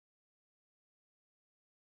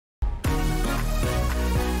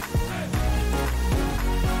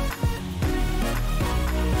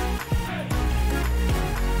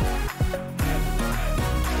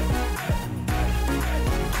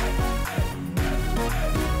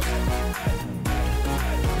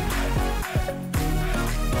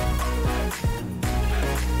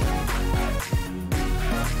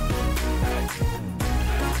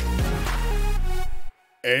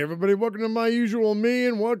Hey everybody, welcome to My Usual Me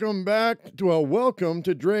and welcome back to welcome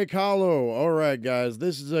to Drake Hollow. All right, guys,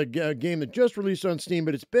 this is a game that just released on Steam,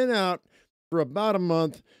 but it's been out for about a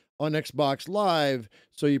month on Xbox Live,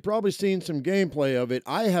 so you've probably seen some gameplay of it.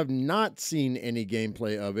 I have not seen any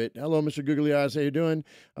gameplay of it. Hello, Mr. Googly Eyes, how you doing?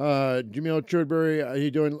 Jamil Chudbury, how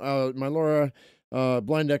you doing? My Laura,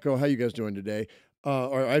 Blind Echo, how you guys doing today?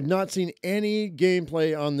 I've not seen any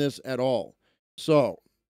gameplay on this at all. So,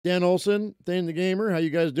 Dan Olson, Thane the Gamer, how you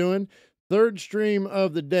guys doing? Third stream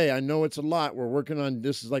of the day. I know it's a lot. We're working on,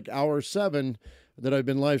 this is like hour 7 that I've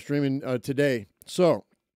been live streaming today. So,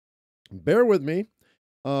 bear with me.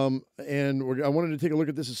 I wanted to take a look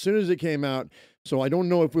at this as soon as it came out. So I don't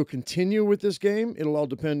know if we'll continue with this game. It'll all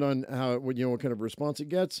depend on what kind of response it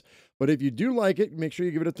gets. But if you do like it, make sure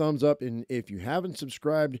you give it a thumbs up. And if you haven't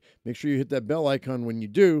subscribed, make sure you hit that bell icon when you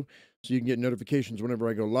do, so you can get notifications whenever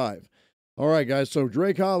I go live. All right, guys, so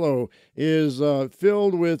Drake Hollow is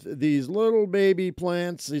filled with these little baby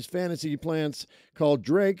plants, these fantasy plants called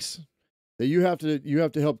drakes that you have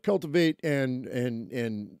to help cultivate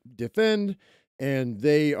and defend. And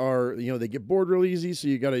they are, they get bored real easy, so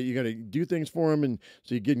you gotta do things for them, and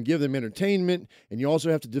so you can give them entertainment, and you also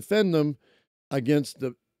have to defend them against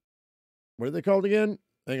the, what are they called again?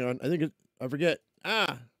 Hang on, I forget.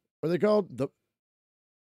 What are they called?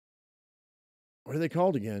 What are they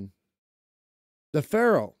called again? The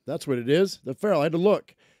Pharaoh. That's what it is. The Pharaoh. I had to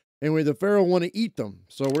look. Anyway, the Pharaoh want to eat them.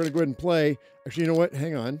 So we're going to go ahead and play. Actually, you know what?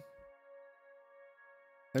 Hang on.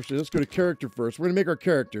 Actually, let's go to character first. We're going to make our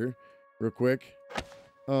character real quick.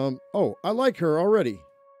 Oh, I like her already.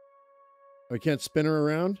 I can't spin her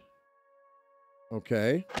around.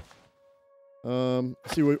 Okay.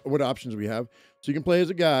 Let's see what options we have. So you can play as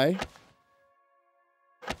a guy.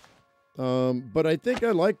 But I think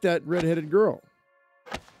I like that redheaded girl.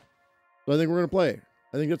 So I think we're going to play.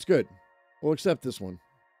 I think that's good. We'll accept this one.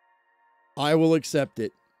 I will accept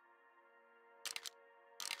it.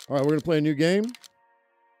 All right, we're going to play a new game.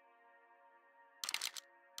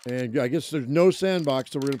 And I guess there's no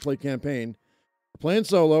sandbox, so we're going to play campaign. We're playing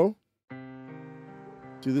solo.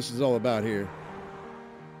 See, this is all about here.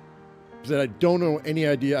 Because I don't know any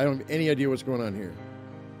idea. I don't have any idea what's going on here.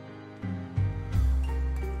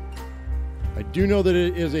 I do know that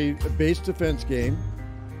it is a base defense game.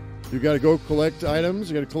 You got to go collect items.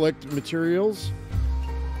 You got to collect materials.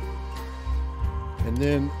 And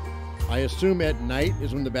then I assume at night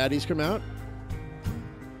is when the baddies come out.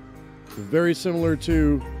 Very similar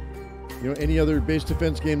to, any other base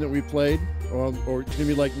defense game that we played. Or it's going to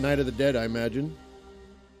be like Night of the Dead, I imagine.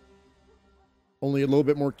 Only a little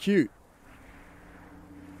bit more cute.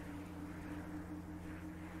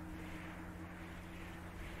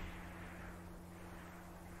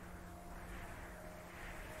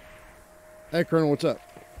 Hey, Colonel, what's up?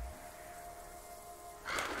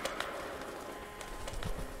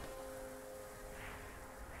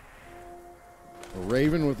 A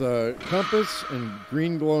raven with a compass and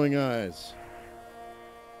green glowing eyes.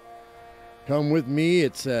 Come with me,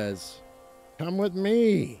 it says. Come with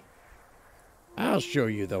me. I'll show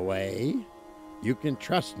you the way. You can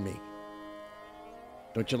trust me.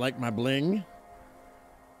 Don't you like my bling?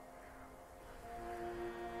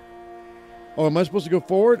 Oh, am I supposed to go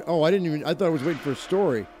forward? Oh, I thought I was waiting for a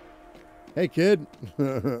story. Hey, kid.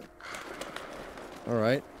 All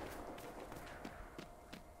right.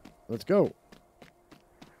 Let's go.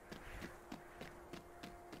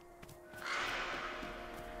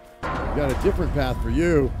 Got a different path for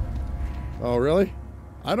you. Oh, really?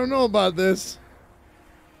 I don't know about this.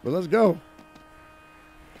 But let's go.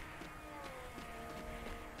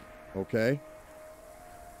 Okay.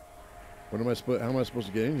 How am I supposed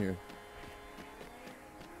to get in here?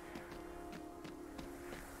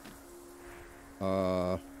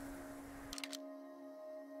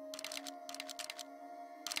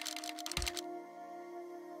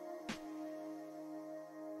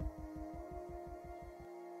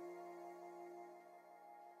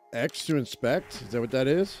 X to inspect? Is that what that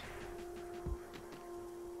is?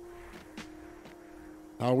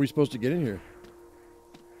 How are we supposed to get in here?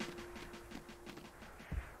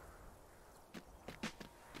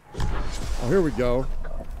 Oh, here we go.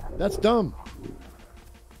 That's dumb.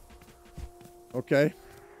 Okay.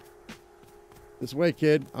 This way,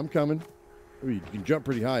 kid. I'm coming. Ooh, you can jump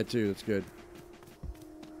pretty high, too. That's good.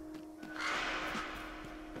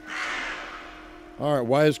 All right,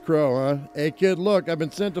 wise crow, huh? Hey, kid, look. I've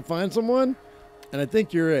been sent to find someone, and I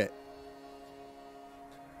think you're it.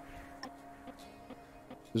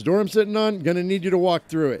 This door I'm sitting on, gonna need you to walk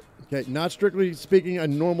through it. Okay, not strictly speaking a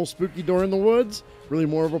normal spooky door in the woods. Really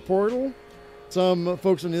more of a portal. Some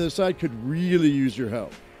folks on the other side could really use your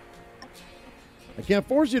help. I can't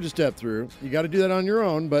force you to step through. You got to do that on your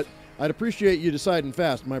own, but I'd appreciate you deciding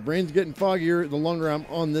fast. My brain's getting foggier the longer I'm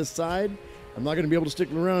on this side. I'm not going to be able to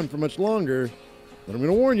stick around for much longer, but I'm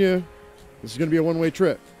going to warn you, this is going to be a one-way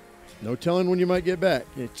trip. No telling when you might get back.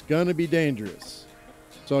 It's going to be dangerous.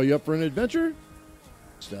 So, you up for an adventure?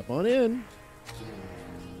 Step on in.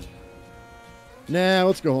 Nah,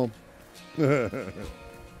 let's go home.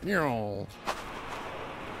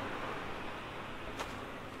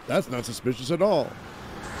 That's not suspicious at all.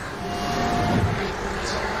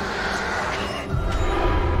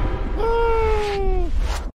 Ah!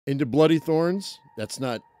 Into bloody thorns? That's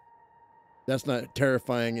not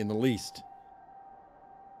terrifying in the least.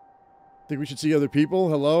 Think we should see other people?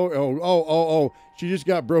 Hello? Oh.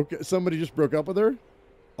 Somebody just broke up with her?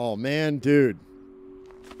 Oh man, dude.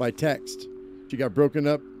 By text. She got broken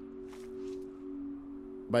up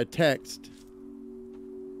by text.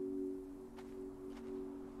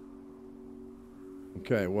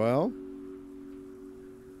 Okay, well.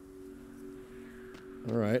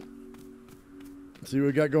 All right. Let's see what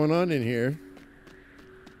we got going on in here.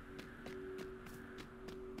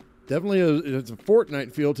 Definitely it's a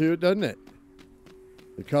Fortnite feel to it, doesn't it?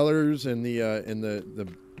 The colors and the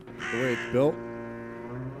way it's built.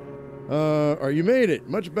 You made it.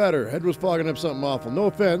 Much better. Head was fogging up something awful. No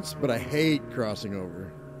offense, but I hate crossing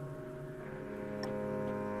over.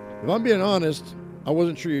 If I'm being honest, I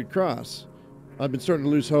wasn't sure you'd cross. I've been starting to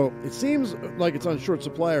lose hope. It seems like it's on short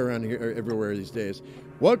supply around here everywhere these days.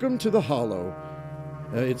 Welcome to the Hollow.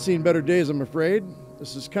 It's seen better days, I'm afraid.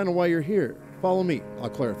 This is kind of why you're here. Follow me. I'll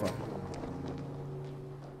clarify.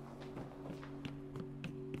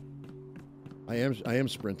 I am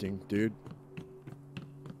sprinting, dude.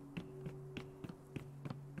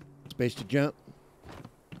 Space to jump.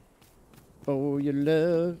 Oh, you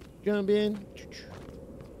love jumping.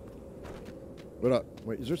 What up?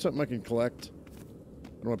 Wait, is there something I can collect?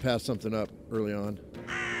 I don't want to pass something up early on.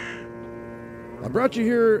 I brought you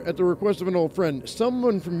here at the request of an old friend.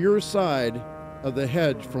 Someone from your side of the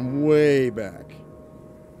hedge from way back.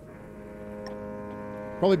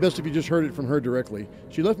 Probably best if you just heard it from her directly.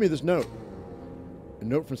 She left me this note. A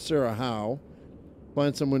note from Sarah Howe.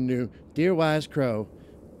 Find someone new. Dear Wise Crow,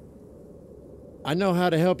 I know how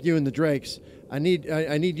to help you and the Drakes. I need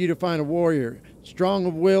you to find a warrior, strong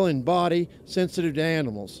of will and body, sensitive to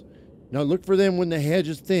animals. Now look for them when the hedge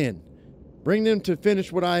is thin. Bring them to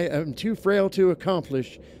finish what I am too frail to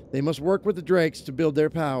accomplish. They must work with the Drakes to build their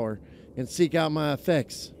power and seek out my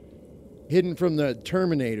effects. Hidden from the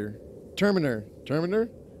Terminator.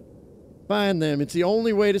 Find them. It's the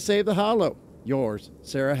only way to save the Hollow. Yours,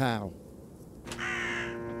 Sarah Howe.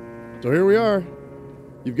 So here we are.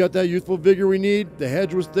 You've got that youthful vigor we need. The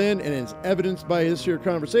hedge was thin, and it's evidenced by this here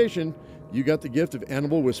conversation. You got the gift of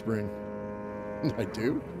animal whispering. I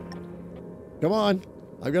do? Come on.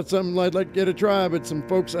 I've got something I'd like to get a try, but some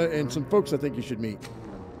folks I think you should meet.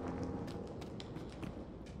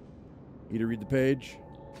 Need to read the page.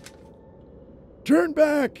 Turn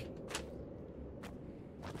back!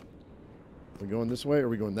 Are we going this way or are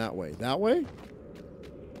we going that way? That way?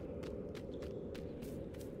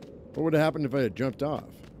 What would have happened if I had jumped off?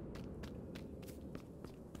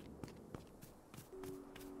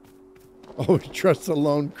 Oh, trust the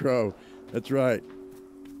lone crow. That's right.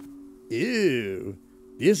 Ew.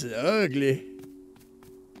 This is ugly.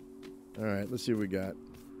 All right, let's see what we got.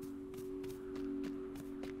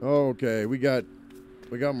 Okay, we got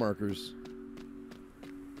markers.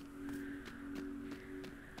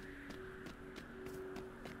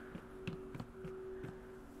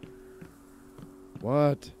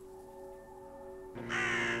 What?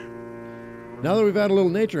 Now that we've had a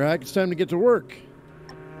little nature hack, it's time to get to work.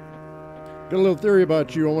 Got a little theory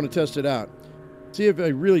about you. I want to test it out. See if I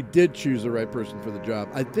really did choose the right person for the job.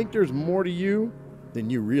 I think there's more to you than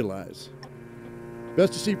you realize.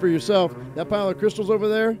 Best to see for yourself. That pile of crystals over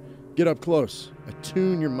there, get up close.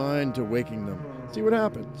 Attune your mind to waking them. See what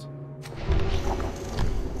happens.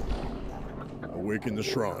 Awaken the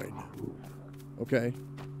shrine. Okay.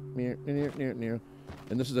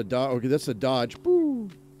 And this is a dodge. Okay, that's a dodge. Boo.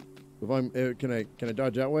 If I'm, can I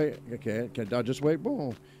dodge that way? Okay. Can I dodge this way?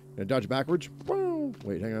 Boom. Can I dodge backwards? Boom.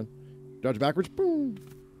 Wait, hang on. Dodge backwards? Boom.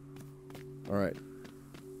 All right.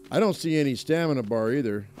 I don't see any stamina bar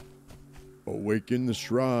either. Awaken the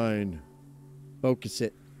shrine. Focus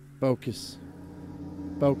it. Focus.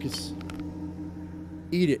 Focus.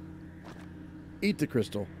 Eat it. Eat the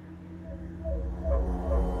crystal.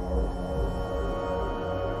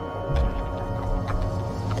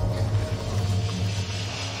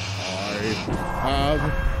 I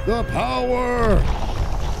have the power.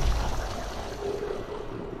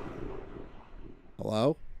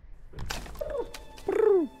 Hello?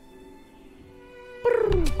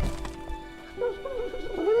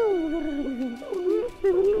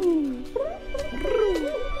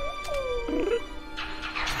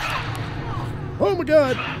 Oh my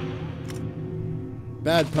God!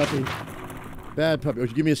 Bad puppy. Bad puppy. Oh,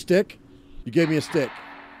 you give me a stick? You gave me a stick.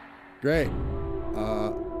 Great.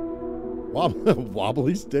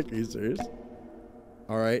 Wobbly stick? Are you serious?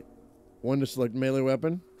 All right. One to select melee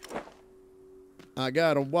weapon. I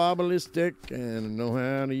got a wobbly stick and I know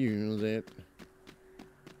how to use it.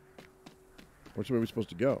 Which way are we supposed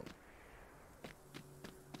to go?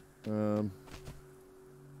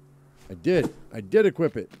 I did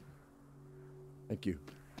equip it. Thank you.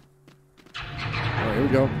 All right, here we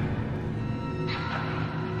go.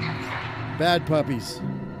 Bad puppies.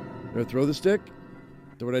 Do I throw the stick? Is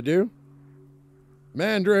that what I do?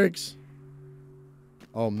 Mandrakes.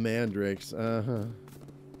 Oh, mandrakes. Uh-huh.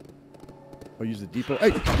 I'll use the depot.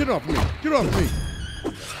 Hey, get off me! Get off me!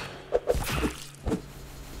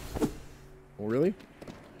 Oh, really?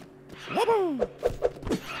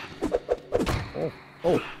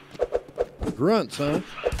 Oh. Grunts, huh?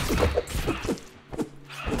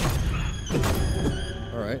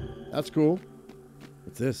 All right. That's cool.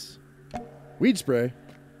 What's this? Weed spray.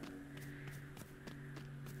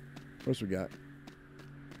 What else we got?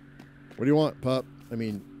 What do you want, pup? I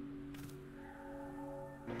mean...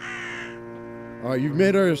 All right, you've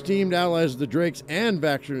made our esteemed allies the Drakes and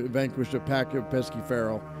vanquished a pack of pesky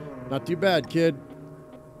feral. Not too bad, kid.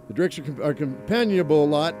 The Drakes are companionable a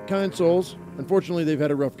lot, kind souls. Unfortunately, they've had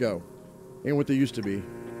a rough go. Ain't what they used to be.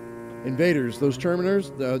 Invaders, those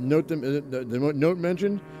Terminers, the note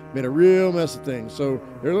mentioned, made a real mess of things, so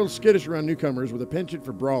they're a little skittish around newcomers with a penchant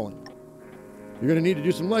for brawling. You're going to need to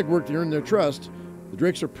do some legwork to earn their trust. The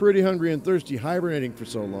Drakes are pretty hungry and thirsty, hibernating for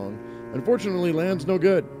so long. Unfortunately, land's no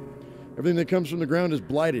good. Everything that comes from the ground is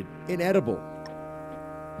blighted, inedible.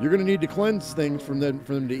 You're going to need to cleanse things for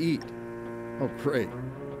them to eat. Oh, great.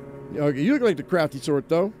 Okay, you look like the crafty sort,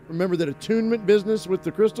 though. Remember that attunement business with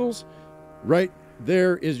the crystals? Right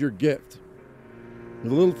there is your gift.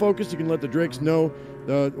 With a little focus, you can let the Drakes know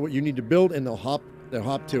what you need to build, and they'll hop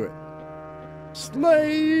to it.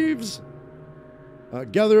 Slaves!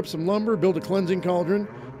 Gather up some lumber, build a cleansing cauldron.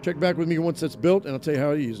 Check back with me once that's built, and I'll tell you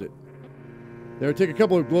how to use it. There, take a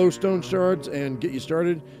couple of glowstone shards and get you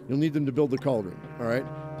started. You'll need them to build the cauldron. All right?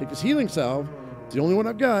 Take this healing salve. It's the only one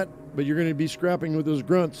I've got, but you're going to be scrapping with those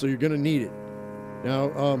grunts, so you're going to need it.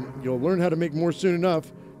 Now, you'll learn how to make more soon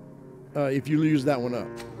enough if you use that one up.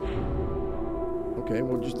 Okay,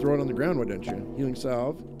 well, just throw it on the ground, why don't you? Healing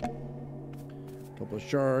salve. A couple of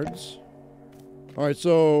shards. All right,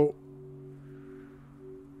 so...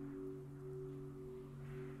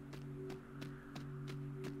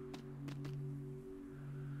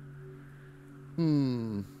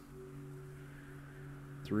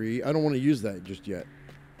 Three. I don't want to use that just yet.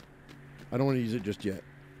 I don't want to use it just yet.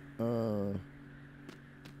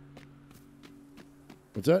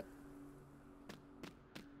 What's that?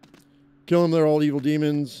 Kill them, they're all evil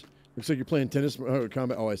demons. Looks like you're playing tennis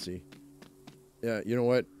combat. Oh, I see. Yeah, you know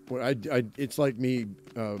what? It's like me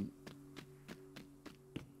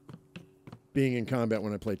being in combat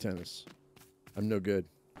when I play tennis. I'm no good.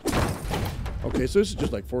 Okay, so this is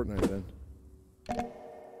just like Fortnite then.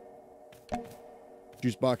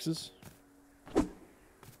 Juice boxes. All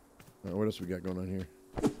right, what else we got going on here?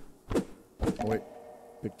 Oh, wait.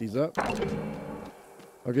 Pick these up.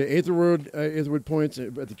 Okay, Aetherwood points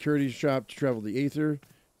at the security shop to travel the Aether.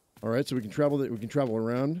 All right, so we can travel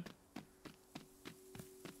around.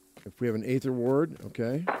 If we have an Aether ward,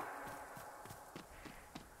 okay.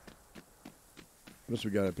 What else we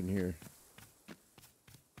got up in here?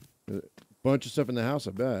 A bunch of stuff in the house,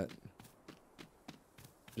 I bet.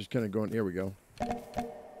 Just kind of going, here we go.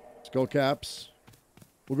 Skull caps.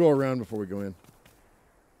 We'll go around before we go in.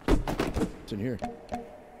 What's in here?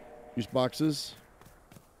 Use boxes.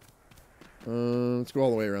 Let's go all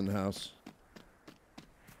the way around the house.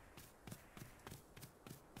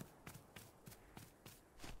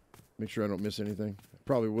 Make sure I don't miss anything. I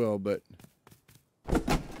probably will, but...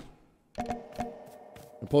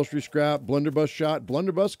 Upholstery scrap, blunderbuss shot.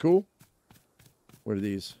 Blunderbuss, cool. What are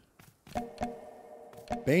these?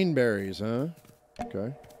 Baneberries, huh?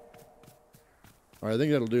 Okay. All right, I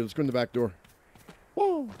think that'll do. Let's go in the back door.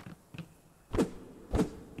 Whoa!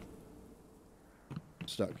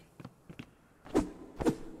 Stuck.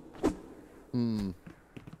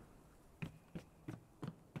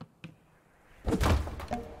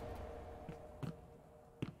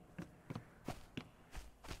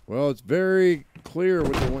 Well, it's very clear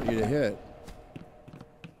what they want you to hit.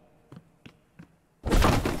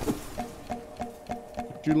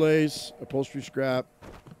 Shoelace, upholstery scrap.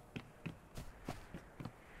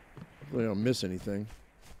 Hopefully I don't miss anything.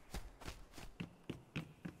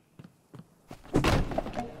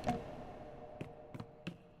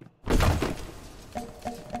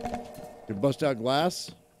 You bust out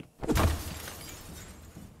glass?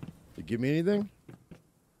 You give me anything?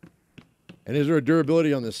 And is there a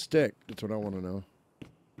durability on this stick? That's what I want to know.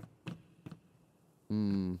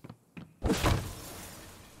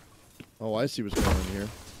 Oh, I see what's going on here.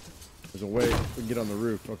 There's a way we can get on the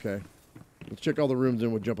roof. Okay. Let's check all the rooms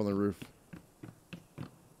and we'll jump on the roof.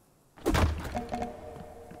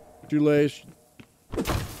 Shoelace.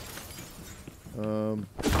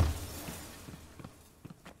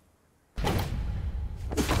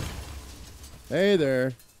 Hey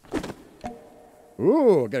there.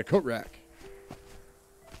 Ooh, I got a coat rack.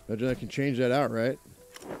 Imagine I can change that out, right?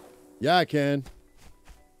 Yeah, I can.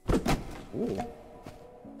 Ooh.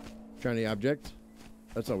 Shiny object.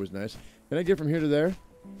 That's always nice. Can I get from here to there?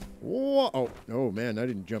 Whoa. Oh, no, man. I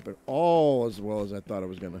didn't jump at all as well as I thought I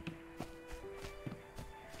was going to.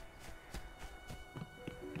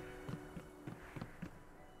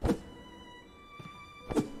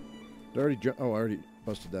 I already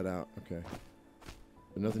busted that out. Okay.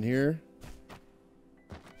 So nothing here.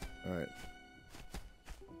 All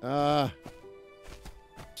right.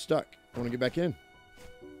 Stuck. I want to get back in.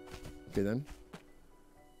 Okay, then.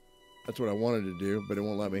 That's what I wanted to do, but it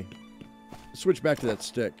won't let me. Switch back to that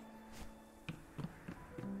stick.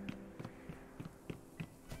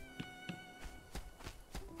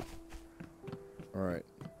 All right.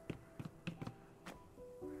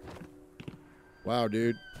 Wow,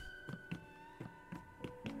 dude.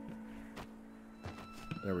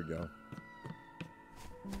 There we go.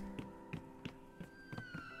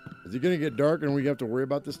 Is it going to get dark and we have to worry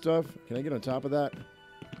about this stuff? Can I get on top of that?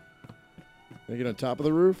 Can I get on top of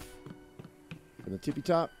the roof? On the tippy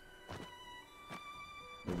top?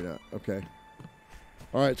 Maybe not. Okay.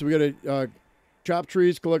 All right, so we got to chop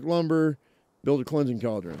trees, collect lumber, build a cleansing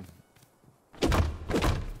cauldron.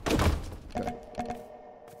 Okay.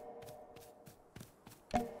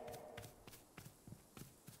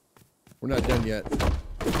 We're not done yet.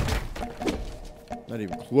 Not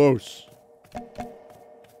even close.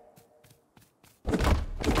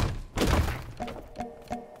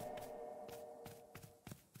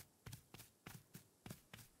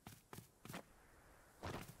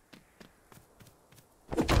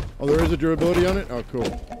 Oh, there is a durability on it? Oh, cool.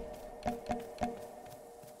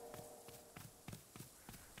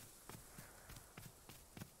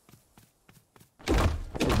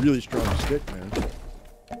 A really strong stick, man.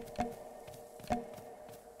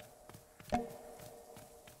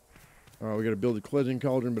 Alright, we gotta build a cleansing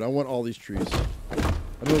cauldron, but I want all these trees. I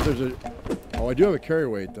don't know if there's a... Oh, I do have a carry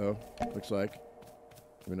weight, though. Looks like.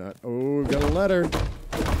 Maybe not. Oh, we've got a letter.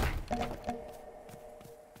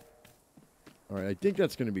 Alright, I think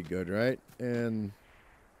that's gonna be good, right? And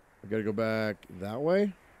I gotta go back that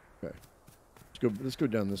way? Okay. Let's go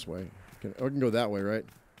down this way. I can go that way, right?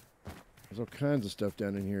 There's all kinds of stuff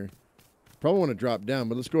down in here. Probably want to drop down,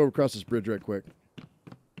 but let's go across this bridge right quick.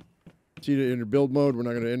 See to enter build mode. We're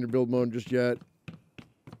not going to enter build mode just yet.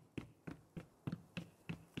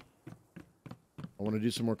 I want to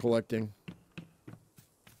do some more collecting.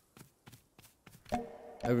 I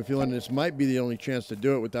have a feeling this might be the only chance to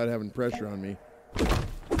do it without having pressure on me.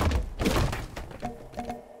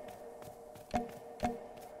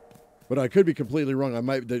 But I could be completely wrong.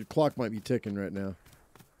 The clock might be ticking right now.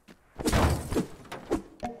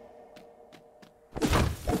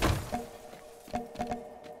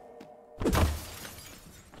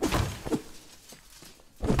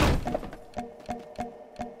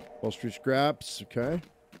 Upholstery scraps, okay.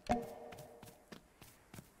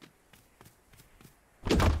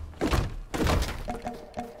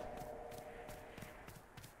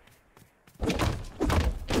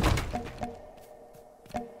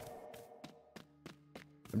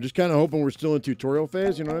 I'm just kind of hoping we're still in tutorial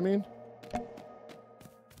phase, you know what I mean?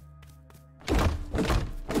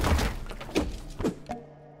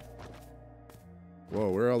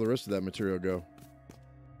 Whoa, where'd all the rest of that material go?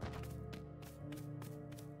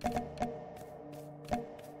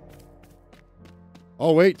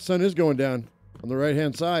 Oh, wait, sun is going down on the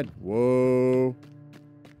right-hand side. Whoa.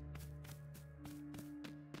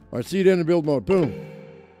 All right, see you in the build mode. Boom.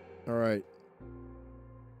 All right.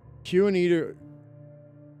 Q and E to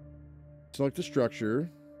select the structure.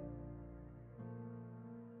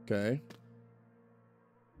 Okay.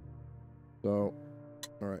 So,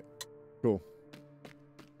 all right. Cool.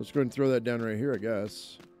 Let's go ahead and throw that down right here, I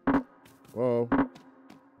guess. Whoa.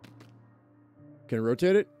 Can I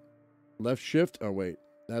rotate it? Left shift? Oh, wait.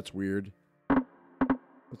 That's weird.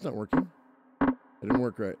 That's not working. It didn't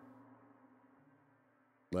work right.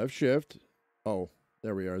 Left shift. Oh,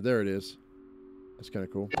 there we are. There it is. That's kind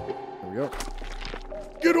of cool. There we go.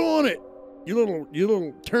 Get on it, you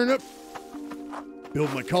little turnip.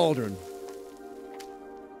 Build my cauldron.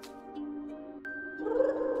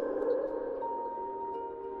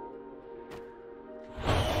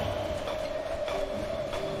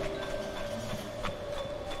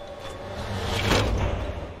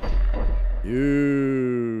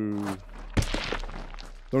 You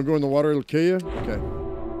don't go in the water; it'll kill you. Okay.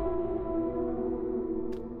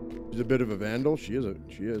 She's a bit of a vandal. She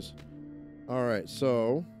is. All right.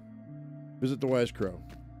 So, visit the wise crow.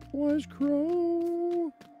 Wise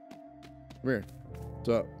crow. Come here. What's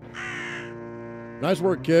up? Nice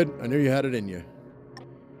work, kid. I knew you had it in you.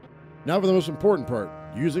 Now for the most important part: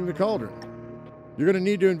 using the cauldron. You're going to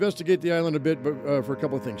need to investigate the island a bit, but for a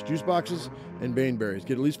couple of things: juice boxes and bane berries.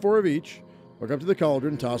 Get at least 4 of each. Walk up to the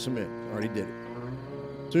cauldron, toss them in. Already did it.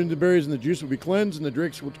 Soon the berries and the juice will be cleansed, and the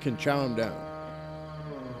drakes can chow them down.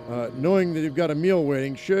 Knowing that you've got a meal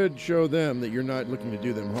waiting should show them that you're not looking to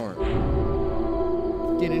do them harm.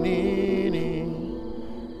 There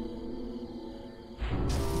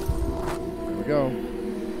we go.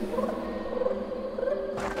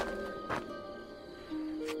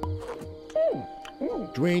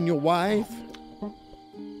 Drain your wife.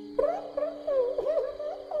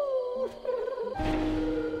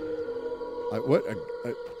 What?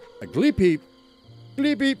 A glee peep?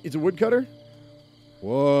 Glee peep. It's a woodcutter?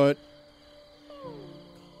 What?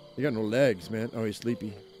 You got no legs, man. Oh, he's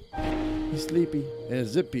sleepy. He's sleepy. And a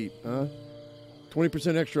zip peep, huh?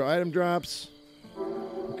 20% extra item drops.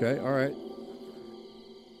 Okay, all right.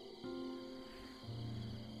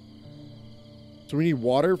 So we need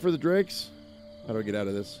water for the drakes? How do I get out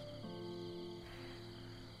of this?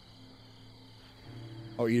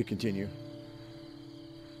 Oh, you continue.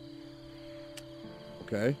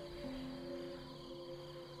 Okay.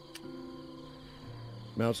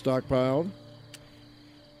 Mount stockpiled.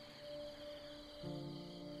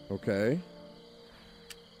 Okay.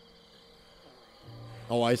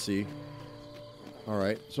 Oh, I see. All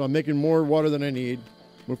right. So I'm making more water than I need,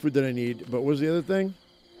 more food than I need. But what was the other thing?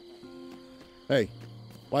 Hey,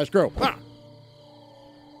 wise crow. Ah!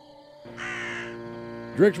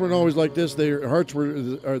 Drakes weren't always like this. Their hearts are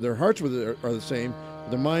the same, but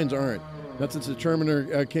their minds aren't. Not since the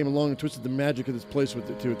Terminator came along and twisted the magic of this place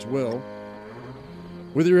to its will.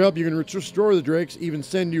 With your help, you can restore the drakes, even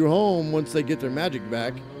send you home once they get their magic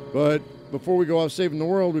back. But before we go off saving the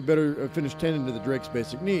world, we better finish tending to the drakes'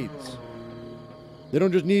 basic needs. They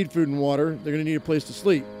don't just need food and water, they're going to need a place to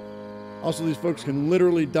sleep. Also, these folks can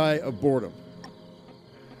literally die of boredom.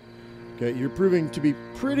 Okay, you're proving to be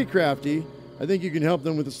pretty crafty. I think you can help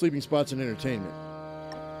them with the sleeping spots and entertainment.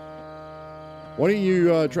 Why don't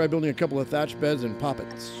you try building a couple of thatch beds and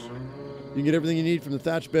poppets? You can get everything you need from the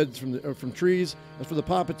thatch beds from trees. As for the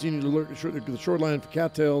poppets, you need to look at the shoreline for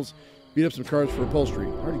cattails, beat up some cars for upholstery.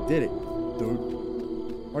 I already did it, dude.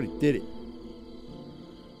 Already did it.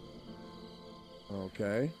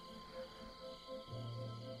 Okay.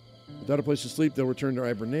 Without a place to sleep, they'll return to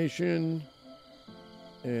hibernation.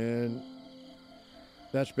 And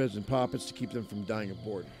thatch beds and poppets to keep them from dying of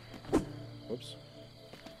boredom. Whoops.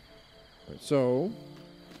 All right, so,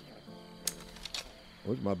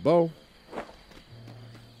 where's my bow?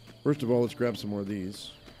 First of all, let's grab some more of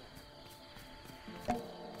these.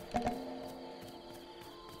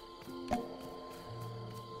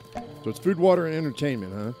 So it's food, water, and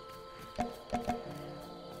entertainment, huh?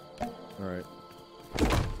 All right.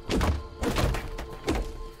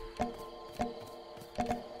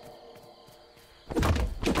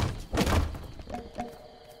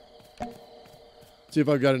 See if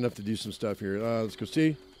I've got enough to do some stuff here. Let's go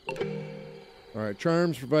see. All right,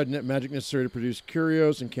 charms provide net magic necessary to produce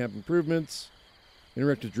curios and camp improvements.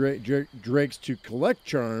 Interact with drakes to collect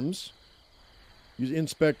charms. Use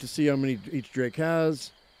inspect to see how many each drake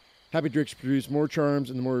has. Happy drakes produce more charms,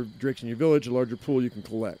 and the more drakes in your village, the larger pool you can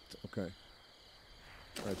collect. Okay.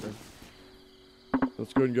 All right then.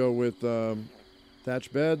 Let's go ahead and go with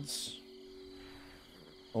thatch beds.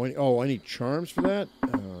 Oh, I need charms for that?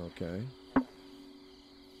 Oh, okay.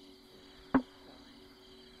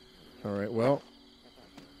 All right, well,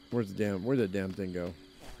 where'd that damn thing go?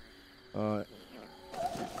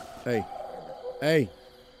 Hey.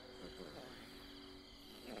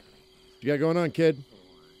 What you got going on, kid?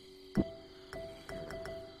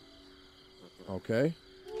 Okay.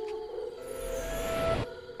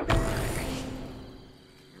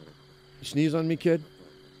 You sneeze on me, kid?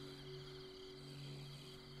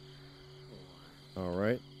 All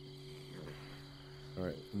right. All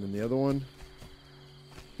right, and then the other one.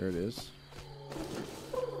 There it is.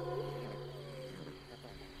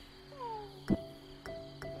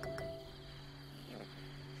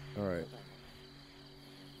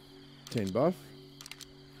 Obtain buff.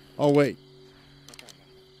 Oh, wait.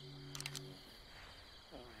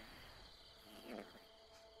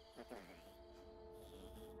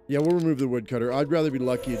 Yeah, we'll remove the woodcutter. I'd rather be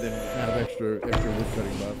lucky than have extra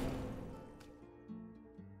woodcutting buff.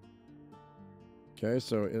 Okay,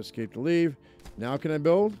 so escape to leave. Now can I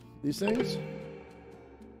build these things?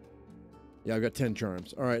 Yeah, I've got 10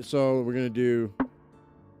 charms. All right, so we're going to do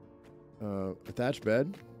a thatch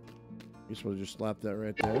bed. I guess we'll just slap that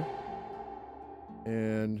right there.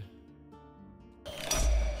 And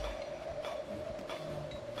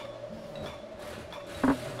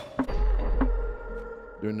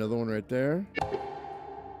do another one right there.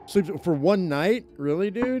 Sleep for one night?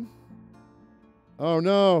 Really, dude? Oh,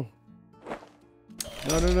 no.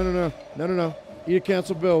 No, no, no, no, no. No, no, no. Eat a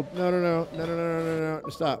cancel build. No, no, no. No, no, no, no, no, no.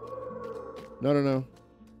 Stop. No, no, no.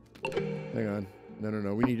 Hang on. No, no,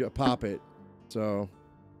 no. We need to pop it. So,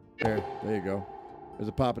 there you go. There's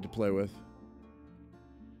a pop it to play with.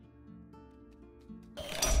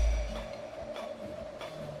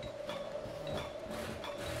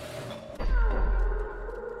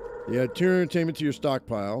 Yeah, tier entertainment to your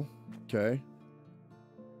stockpile. Okay.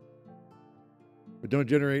 But don't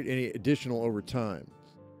generate any additional over time.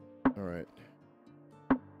 All right.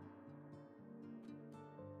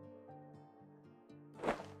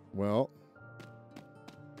 Well,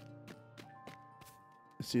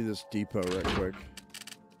 let's see this depot right quick.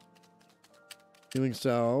 Healing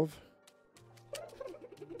salve.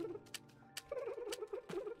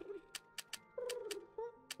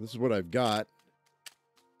 This is what I've got.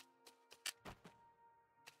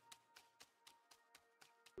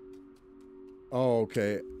 Oh,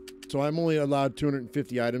 okay. So I'm only allowed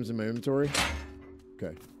 250 items in my inventory?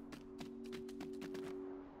 Okay.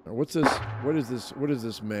 Now what's this? What is this? What is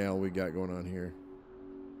this mail we got going on here?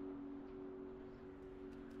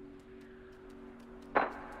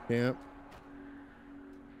 Camp.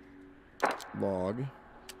 Log.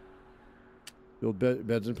 Build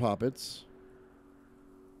beds and poppets.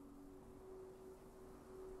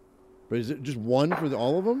 But is it just one for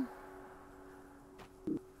all of them?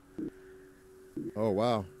 Oh,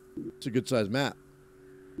 wow. It's a good-sized map.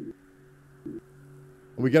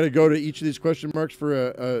 We got to go to each of these question marks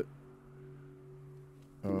for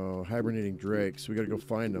oh, hibernating drakes. We got to go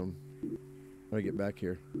find them. How do I get back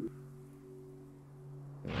here?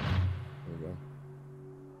 There we go.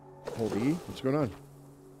 Hold E. What's going on?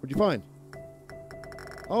 What'd you find?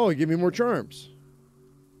 Oh, he gave me more charms.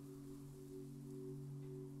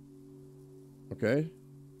 Okay.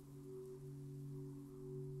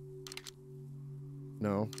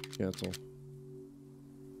 No. Cancel.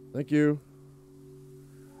 Thank you.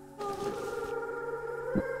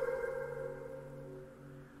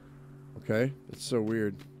 Okay. That's so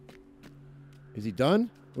weird. Is he done?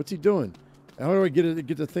 What's he doing? How do I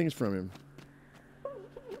get the things from him?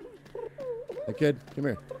 Hey, kid. Come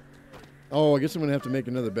here. Oh, I guess I'm going to have to make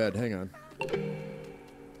another bed. Hang on.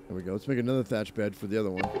 There we go. Let's make another thatch bed for the other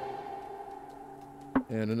one.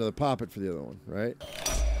 And another poppet for the other one, right?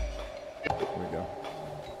 There we go.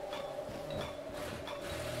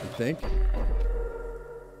 I think.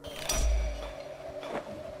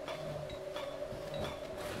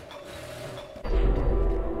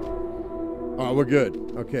 Oh, we're good.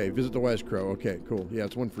 Okay, visit the Wise Crow. Okay, cool. Yeah,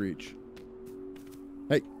 it's one for each.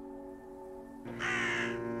 Hey.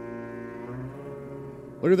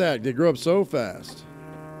 Look at that. They grow up so fast.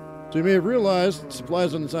 So you may have realized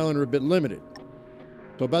supplies on this island are a bit limited.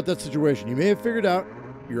 So about that situation, you may have figured out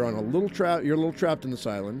you're on a little trap. You're a little trapped in this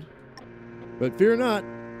island. But fear not,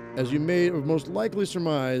 as you may have most likely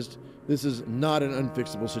surmised, this is not an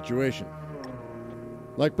unfixable situation.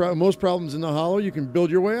 Like most problems in the Hollow, you can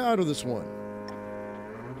build your way out of this one.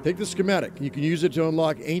 Take the schematic. You can use it to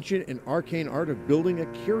unlock ancient and arcane art of building a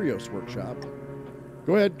curios workshop.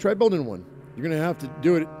 Go ahead, try building one. You're going to have to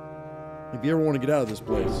do it if you ever want to get out of this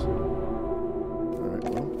place. All right,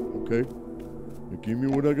 well, okay. Give me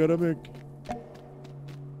what I gotta make.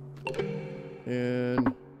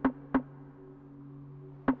 And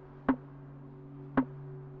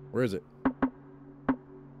where is it?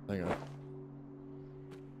 Hang on.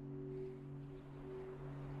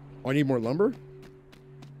 Oh, I need more lumber?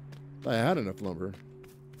 I had enough lumber.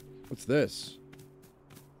 What's this?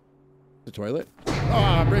 The toilet?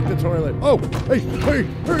 Ah, break the toilet. Oh, hey, hey,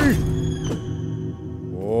 hey!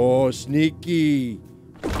 Oh, sneaky.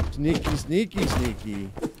 Sneaky, sneaky,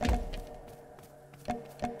 sneaky.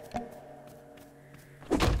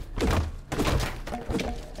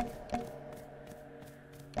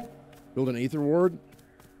 Build an ether ward.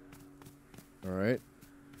 All right.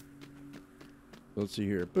 Let's see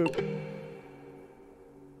here. Boop.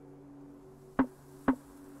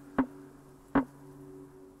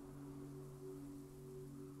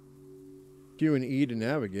 Q and E to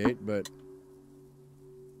navigate, but...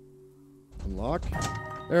 Unlock?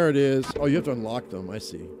 There it is. Oh, you have to unlock them. I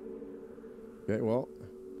see. Okay, well...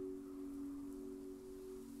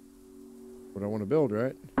 What I want to build,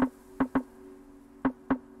 right?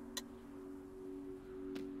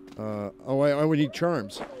 Oh, I would need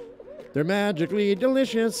charms. They're magically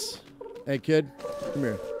delicious. Hey, kid. Come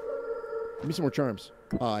here. Give me some more charms.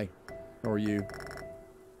 Hi. How are you?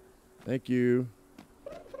 Thank you.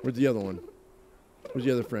 Where's the other one? Where's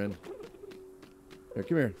the other friend? Here,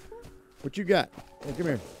 come here. What you got? Hey, come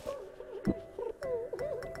here.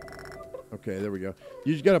 Okay, there we go.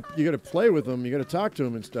 You gotta play with them. You gotta talk to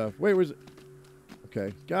them and stuff. Wait, where's it?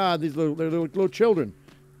 Okay. God, they're little children.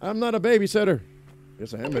 I'm not a babysitter.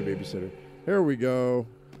 Yes, I am a babysitter. Here we go.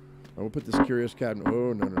 I will put this curious cabinet.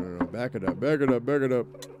 Oh, no. Back it up. Back it up. Back it up.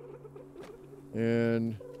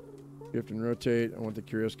 And shift and rotate. I want the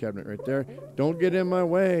curious cabinet right there. Don't get in my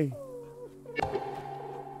way.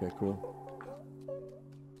 Okay, cool.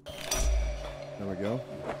 There we go.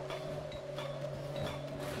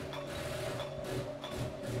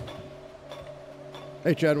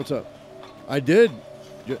 Hey, Chad, what's up? I did.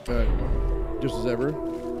 Just as ever.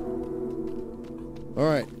 All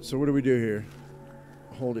right, so what do we do here?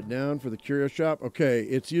 Hold it down for the curio shop. Okay,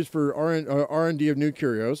 it's used for R&D of new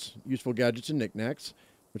curios, useful gadgets and knickknacks.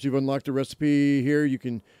 Once you've unlocked the recipe here, you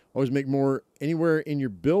can always make more anywhere in your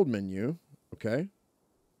build menu. Okay.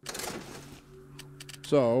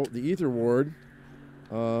 So, the ether ward.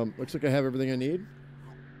 Looks like I have everything I need.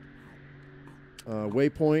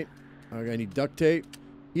 Waypoint. I need duct tape.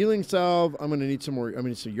 Healing salve. I'm going to need some more. I'm going to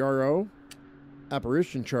need some yarrow.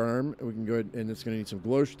 Apparition charm. We can go ahead, and it's going to need some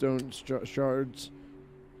glowstone shards.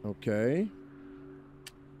 Okay.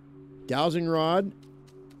 Dowsing rod,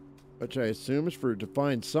 which I assume is to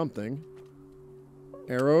find something.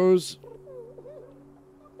 Arrows.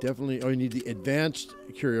 Definitely. Oh, you need the advanced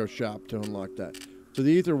curio shop to unlock that. So the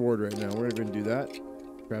ether ward right now. We're going to do that.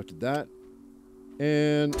 Crafted that.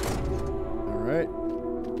 And all right.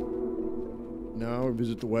 Now we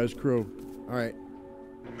visit the West Crow. All right.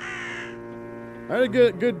 I had a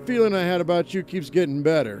good feeling I had about you keeps getting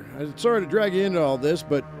better. I'm sorry to drag you into all this,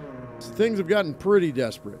 but things have gotten pretty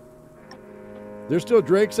desperate. There's still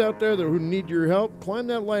drakes out there who need your help. Climb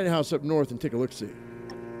that lighthouse up north and take a look-see.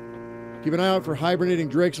 Keep an eye out for hibernating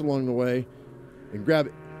drakes along the way and grab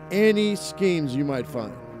any schemes you might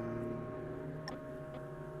find.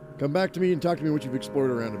 Come back to me and talk to me once you've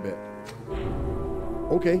explored around a bit.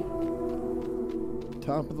 Okay.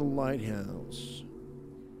 Top of the lighthouse.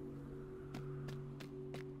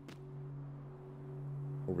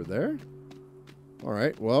 Over there? All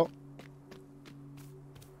right, well.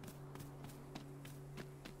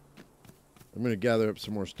 I'm going to gather up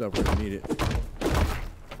some more stuff when I need it.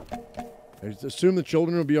 I just assume the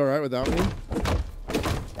children will be all right without me.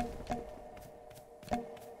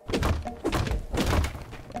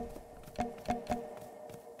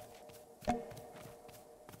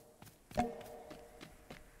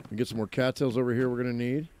 We get some more cattails over here we're going to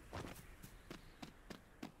need.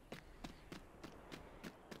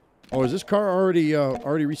 Oh, is this car already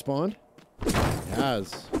respawned? It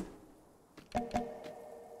has.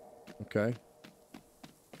 Okay.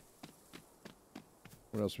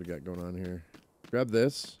 What else we got going on here? Grab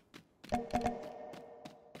this.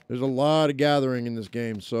 There's a lot of gathering in this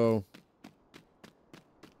game, so...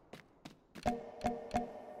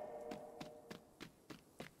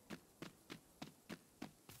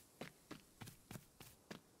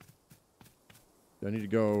 Do I need to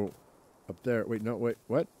go up there? Wait, no, wait,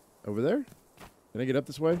 what? Over there? Can I get up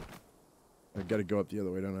this way? I gotta go up the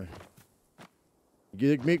other way, don't I?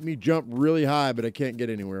 You make me jump really high, but I can't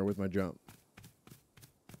get anywhere with my jump.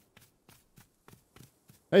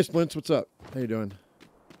 Hey, Splints, what's up? How you doing?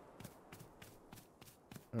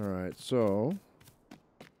 Alright, so...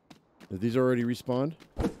 Did these already respawn?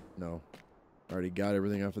 No. Already got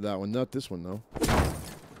everything off of that one. Not this one, though.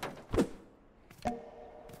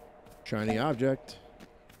 Shiny object.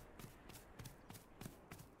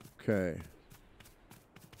 Okay.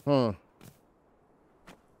 Huh.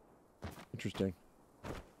 Interesting.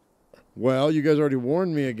 Well, you guys already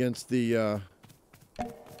warned me against the,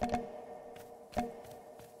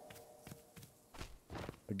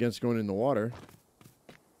 against going in the water.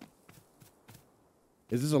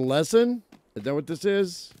 Is this a lesson? Is that what this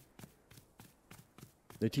is?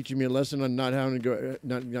 They teaching me a lesson on not having to go,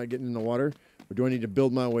 not getting in the water? Or do I need to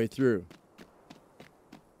build my way through?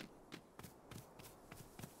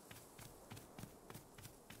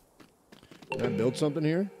 Can I build something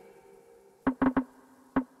here?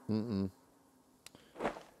 Mm-mm.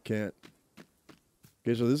 Can't.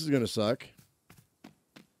 Okay, so this is going to suck.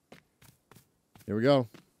 Here we go.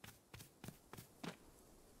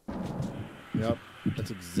 Yep,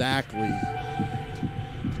 that's exactly.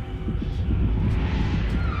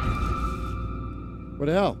 What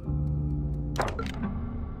the hell?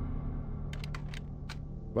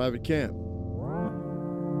 Private camp.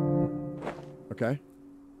 Okay.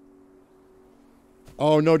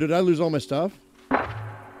 Oh, no, did I lose all my stuff?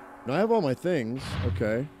 No, I have all my things.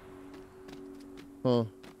 Okay. Huh.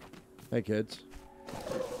 Hey, kids.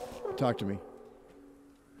 Talk to me.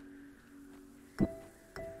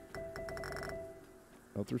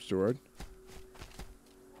 Health restored.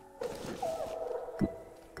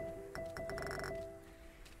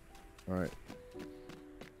 All right.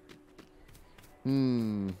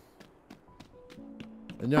 And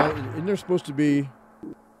now, isn't there supposed to be...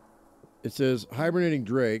 It says hibernating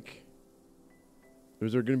drake.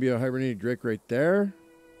 Is there going to be a hibernating drake right there?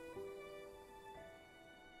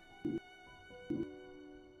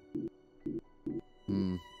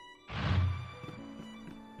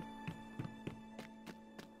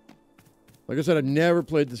 Like I said, I've never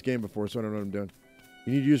played this game before, so I don't know what I'm doing.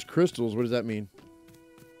 You need to use crystals. What does that mean?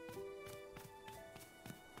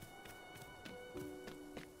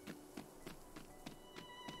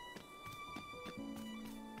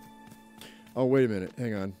 Oh, wait a minute.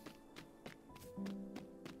 Hang on.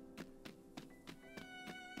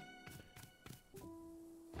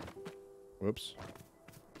 Whoops.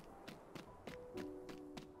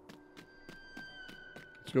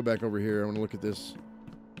 Let's go back over here. I want to look at this.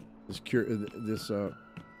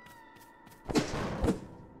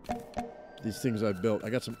 These things I built. I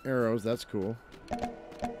got some arrows. That's cool.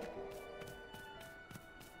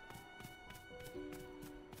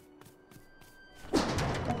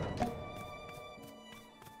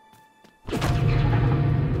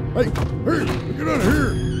 Hey, get out of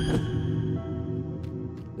here!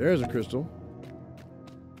 There's a crystal.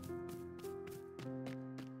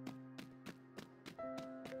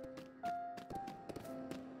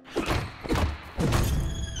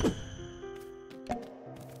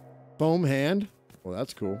 Foam hand. Well,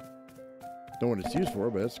 that's cool. Don't know what it's used for,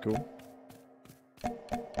 but that's cool.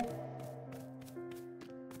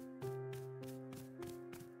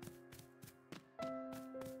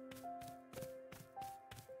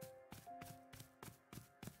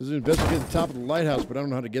 This is investigate the top of the lighthouse, but I don't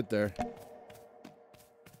know how to get there.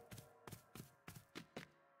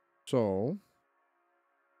 So...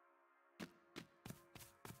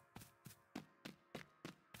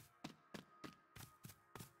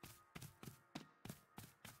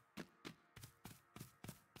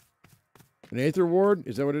 An Aether Ward?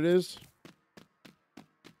 Is that what it is?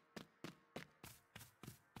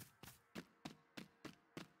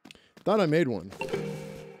 Thought I made one.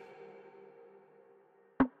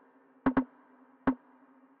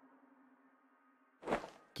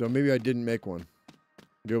 So maybe I didn't make one.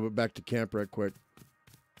 Go back to camp right quick.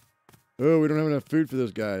 Oh, we don't have enough food for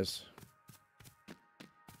those guys.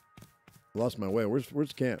 Lost my way.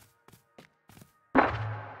 Where's camp?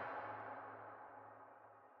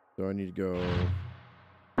 So I need to go...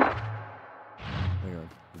 Hang on.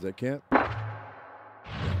 Is that camp? Yeah,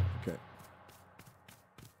 okay.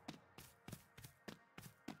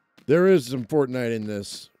 There is some Fortnite in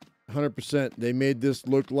this. 100%. They made this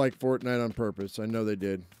look like Fortnite on purpose. I know they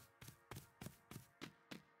did.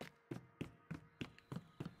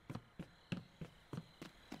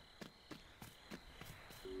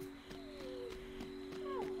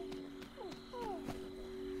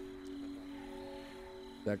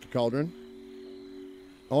 Back to Cauldron.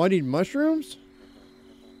 Oh, I need mushrooms?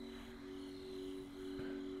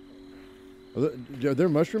 Are there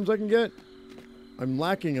mushrooms I can get? I'm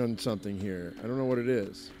lacking on something here. I don't know what it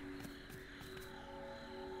is.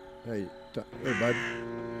 Hey, bud.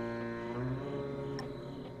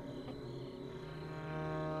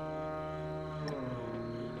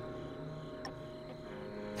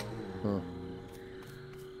 Huh.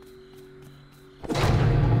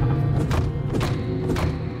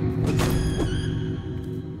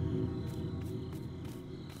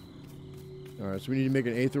 All right, so we need to make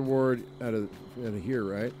an Aether Ward out of here,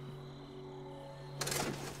 right?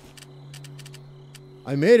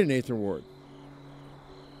 I made an Aether Ward.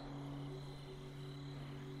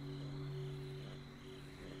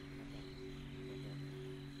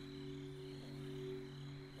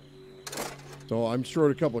 So I'm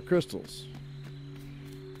short a couple of crystals.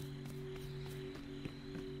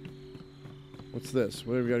 What's this?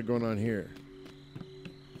 What have we got going on here?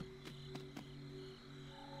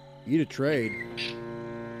 Eat a trade.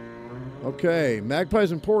 Okay,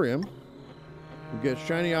 Magpie's Emporium. We get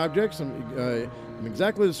shiny objects. I'm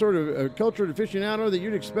exactly the sort of cultured aficionado that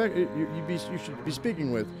you'd expect you should be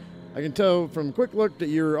speaking with. I can tell from a quick look that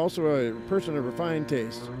you're also a person of refined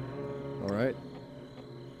taste. All right.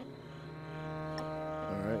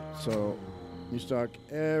 All right. So you stock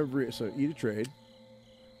so eat a trade.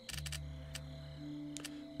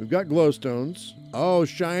 We've got glowstones. Oh,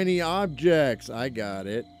 shiny objects. I got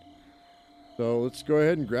it. So let's go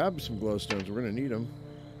ahead and grab some glowstones. We're going to need them.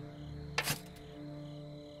 Did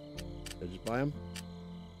I just buy them?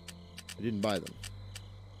 I didn't buy them.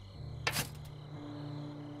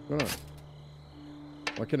 What's going on?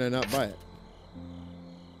 Why can I not buy it?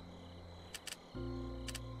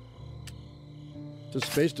 It's a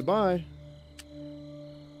space to buy.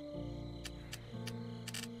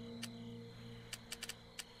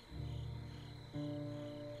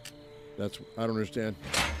 I don't understand.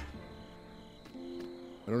 I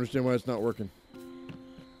don't understand why it's not working.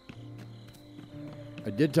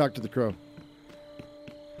 I did talk to the crow.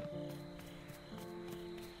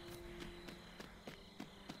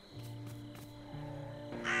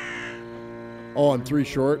 Oh, I'm 3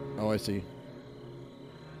 short? Oh, I see.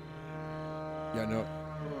 Yeah, no.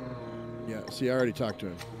 Yeah, see, I already talked to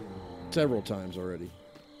him. Several times already.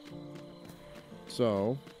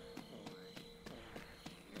 So...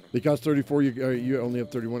 Because 34, you only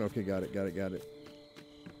have 31. Okay, got it.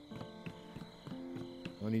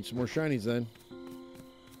 I need some more shinies then.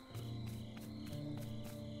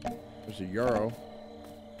 There's a yarrow.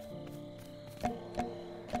 I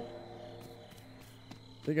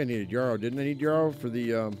think I needed yarrow. Didn't I need yarrow for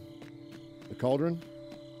the cauldron?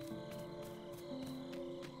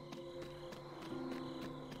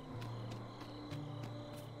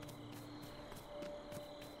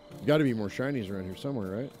 Got to be more shinies around here somewhere,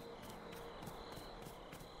 right?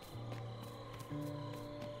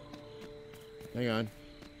 Hang on.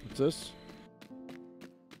 What's this?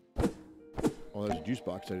 Oh, there's a juice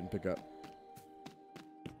box I didn't pick up.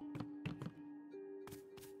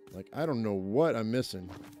 Like, I don't know what I'm missing.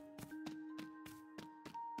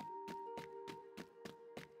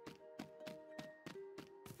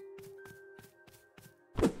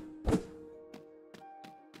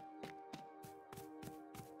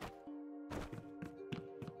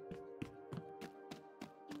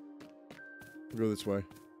 We'll go this way.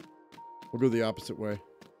 We'll go the opposite way.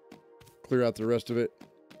 Clear out the rest of it.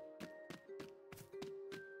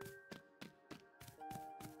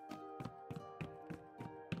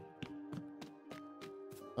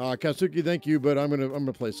 Katsuki, thank you, but I'm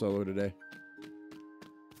gonna play solo today.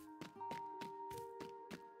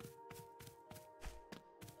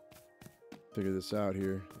 Figure this out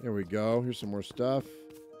here. There we go. Here's some more stuff.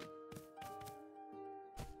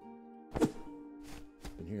 In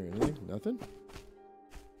here, anything? Nothing?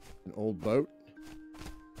 An old boat.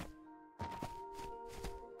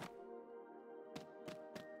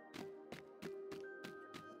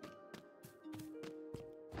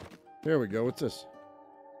 There we go. What's this?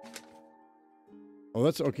 Oh,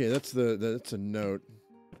 that's okay. That's a note.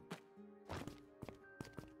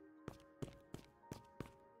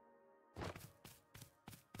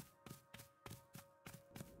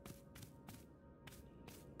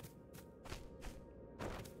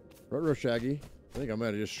 Ruh-roh, Shaggy. I think I might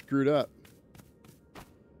have just screwed up.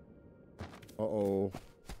 Uh-oh.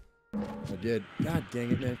 I did. God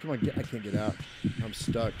dang it, man. Come on, I can't get out. I'm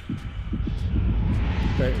stuck.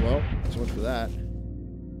 Okay, well, so much for that.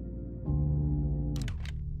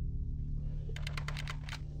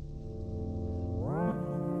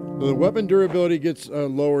 So the weapon durability gets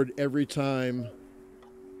lowered every time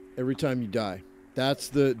you die. That's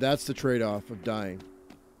the trade-off of dying.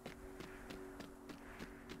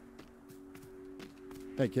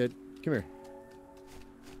 Hey, kid. Come here.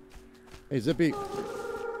 Hey, Zippy.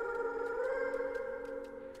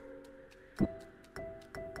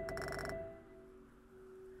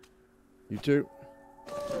 You too.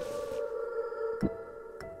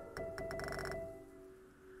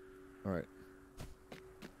 All right.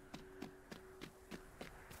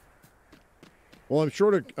 Well, I'm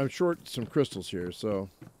short some crystals here, so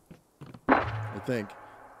I think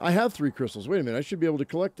I have 3 crystals. Wait a minute. I should be able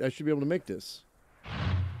to make this.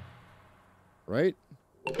 Right?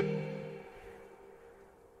 I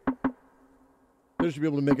should be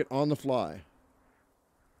able to make it on the fly.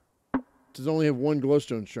 It does only have 1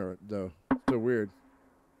 glowstone shard, though. So weird.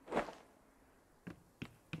 Let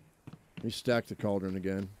me stack the cauldron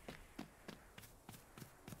again.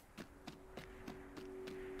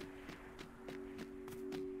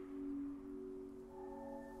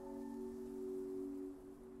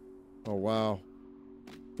 Oh, wow.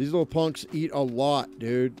 These little punks eat a lot,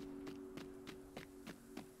 dude.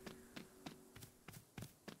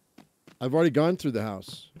 I've already gone through the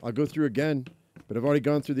house. I'll go through again, but I've already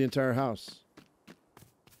gone through the entire house.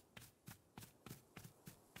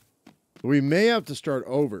 We may have to start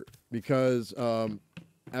over because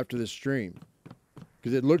after this stream.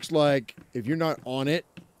 Because it looks like if you're not on it,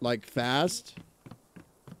 like fast,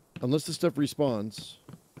 unless the stuff respawns.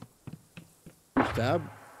 Stab?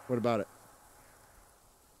 What about it?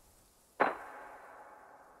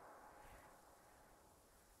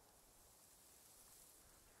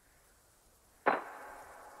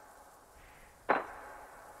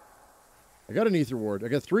 I got an ether ward. I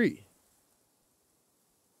got 3.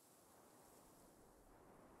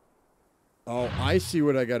 Oh, I see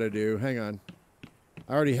what I got to do. Hang on.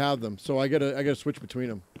 I already have them, so I gotta switch between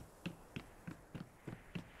them.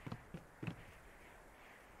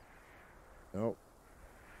 Nope.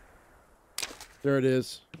 There it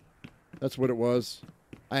is. That's what it was.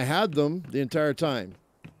 I had them the entire time.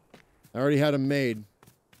 I already had them made,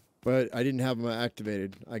 but I didn't have them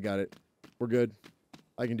activated. I got it. We're good.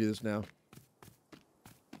 I can do this now.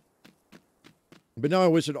 But now I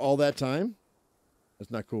wasted all that time.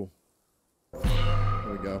 That's not cool.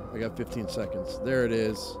 There we go. I got 15 seconds. There it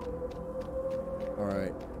is. All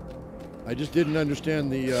right. I just didn't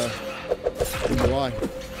understand the UI.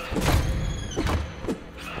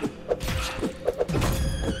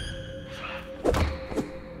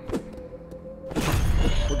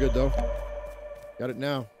 We're good though. Got it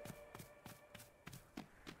now.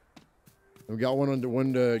 We got one under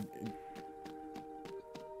one to.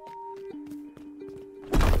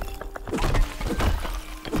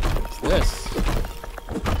 What's this?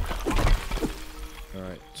 All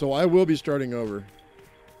right. So I will be starting over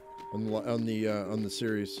on the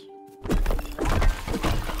series. So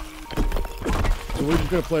we're just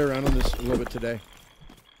gonna play around on this a little bit today.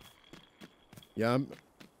 Yeah,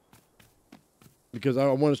 because I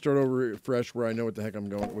want to start over fresh where I know what the heck I'm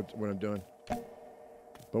going, what I'm doing.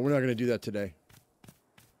 But we're not going to do that today.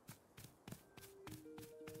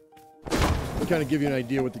 To kind of give you an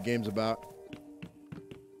idea what the game's about. If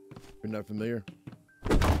you're not familiar.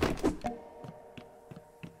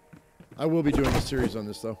 I will be doing a series on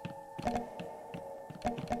this though.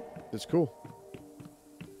 It's cool.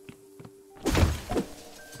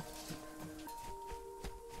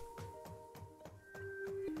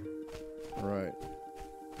 All right.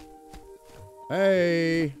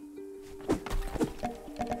 Hey.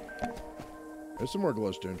 There's some more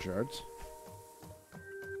glowstone shards.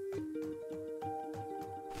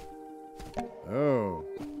 Oh,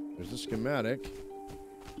 there's a schematic.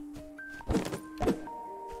 I'll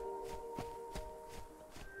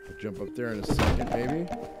jump up there in a second, maybe.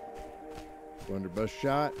 Blunderbuss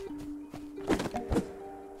shot.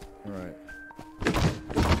 All right.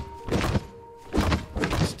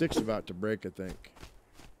 The stick's about to break, I think.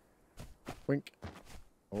 Wink.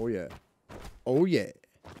 Oh, yeah. Oh, yeah.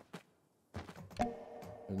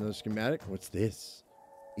 Another schematic. What's this?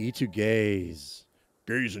 E to gaze.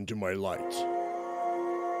 Gaze into my light.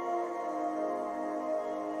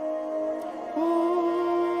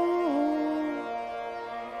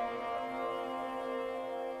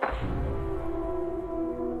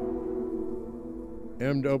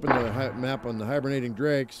 M to open the map on the hibernating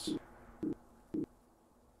drakes.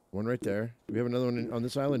 One right there. Do we have another one on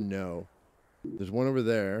this island? No. There's one over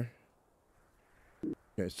there.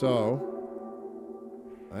 Okay, so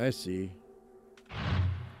I see.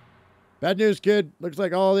 Bad news, kid. Looks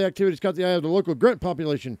like all the activities caught the eye of the local grunt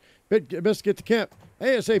population. Best get to camp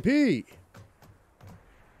ASAP.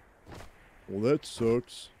 Well, that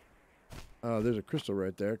sucks. Oh, there's a crystal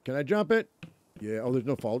right there. Can I jump it? Yeah. Oh, there's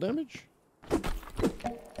no fall damage?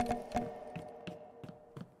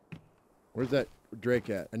 Where's that Drake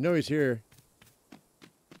at? I know he's here.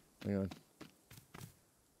 Hang on.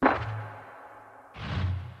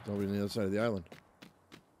 It's over on the other side of the island.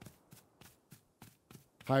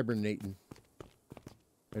 Hibernating.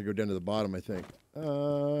 Gotta go down to the bottom, I think.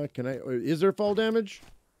 Can I? Is there fall damage?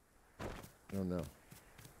 I don't know.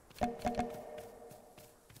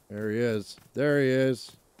 There he is. There he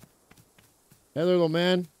is. Hey there, little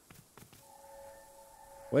man.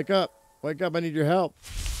 Wake up. Wake up. I need your help.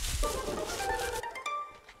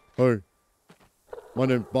 Hey. My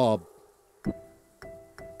name's Bob.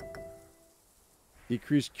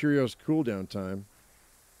 Decrease Curios cooldown time.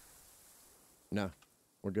 Nah.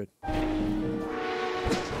 We're good.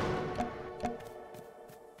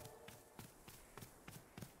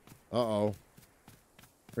 Uh-oh.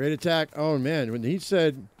 Great attack. Oh, man. When he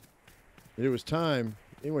said that it was time,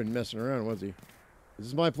 he wasn't messing around, was he? Is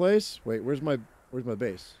this my place? Wait, where's my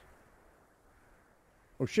base?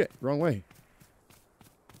 Oh, shit. Wrong way.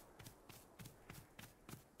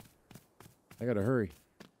 I gotta hurry.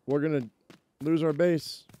 We're gonna lose our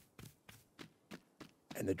base.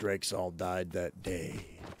 And the drakes all died that day.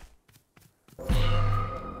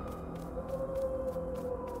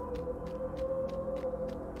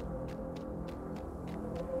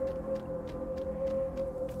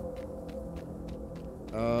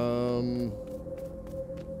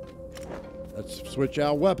 switch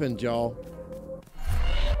out weapons, y'all.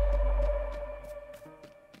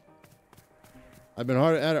 I've been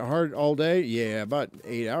at it hard all day. Yeah, about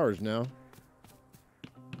 8 hours now.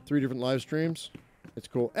 3 different live streams. It's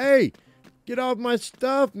cool. Hey, get off my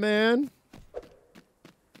stuff, man.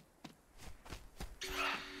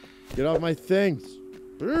 Get off my things.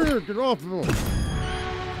 Get off of them.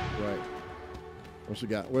 Right. What else we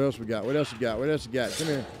got? What else we got? What else we got? What else we got? Come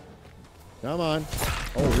here. Come on.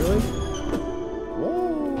 Oh, really?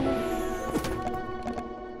 Whoa.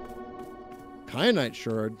 Kyanite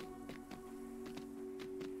shard.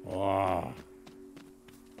 Oh.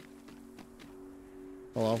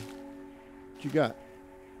 Hello. What you got?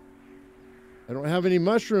 I don't have any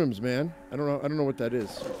mushrooms, man. I don't know what that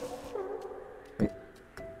is.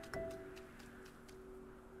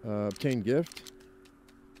 Obtain gift.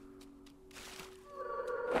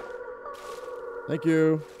 Thank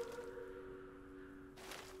you.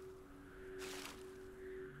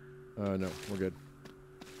 No, we're good.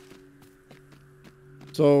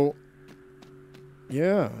 So,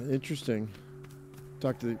 yeah, interesting.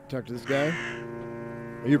 Talk to this guy.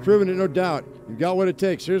 You're proving it, no doubt. You've got what it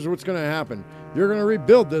takes. Here's what's going to happen. You're going to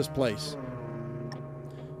rebuild this place.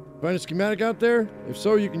 Find a schematic out there? If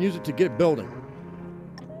so, you can use it to get building.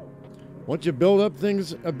 Once you build up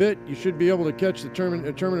things a bit, you should be able to catch the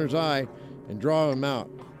Terminator's eye and draw him out.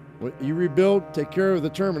 When you rebuild, take care of the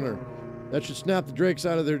Terminator. That should snap the Drakes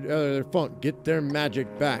out of their funk. Get their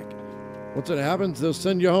magic back. Once it happens, they'll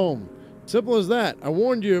send you home. Simple as that. I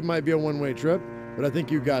warned you it might be a one-way trip, but I think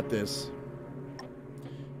you got this.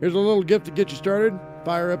 Here's a little gift to get you started.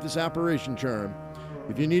 Fire up this apparition charm.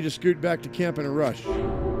 If you need to scoot back to camp in a rush.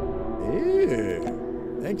 Yeah.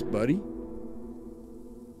 Thanks, buddy.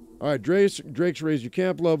 All right, Drakes raise your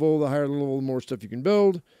camp level. The higher level, the more stuff you can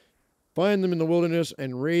build. Find them in the wilderness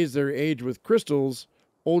and raise their age with crystals.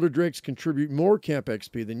 Older Drakes contribute more camp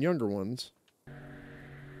XP than younger ones.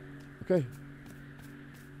 Okay.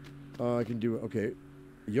 I can do it. Okay.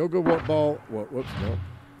 Yoga ball. Whoops, no.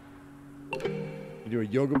 You do a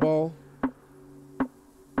yoga ball.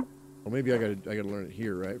 Oh, maybe I gotta learn it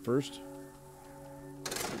here, right? First.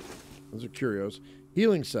 Those are curios.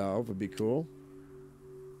 Healing salve would be cool.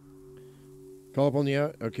 Call up on the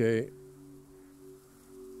out. Okay.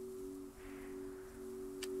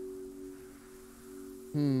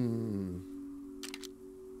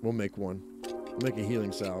 We'll make one. We'll make a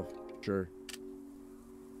healing salve. Sure.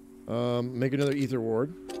 Make another ether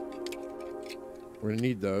ward. We're gonna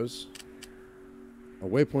need those. A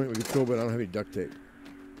waypoint would be cool, but I don't have any duct tape.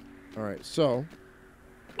 Alright, so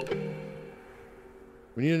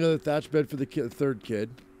we need another thatch bed for the third kid.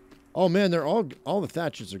 Oh man, they're all the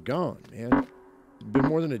thatches are gone, man. It's been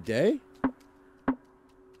more than a day?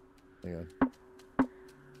 Hang on.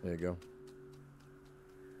 There you go.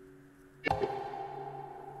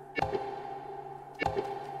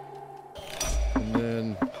 And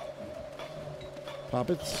then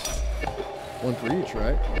poppets. One for each,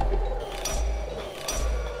 right?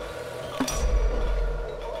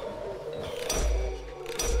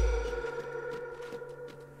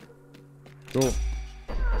 Cool.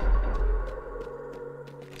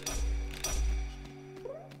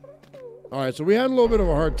 Alright, so we had a little bit of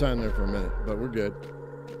a hard time there for a minute, but we're good.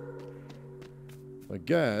 I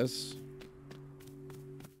guess.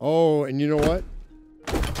 Oh, and you know what?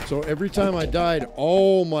 So every time I died,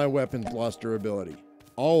 all my weapons lost durability.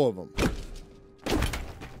 All of them.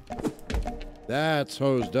 That's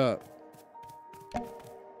hosed up.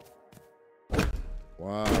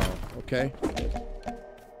 Wow. Okay.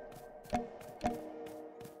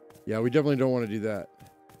 Yeah, we definitely don't want to do that.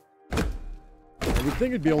 I would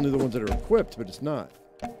think it'd be only the ones that are equipped, but it's not.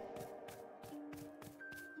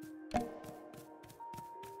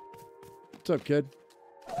 What's up, kid?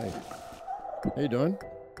 Hey. How you doing?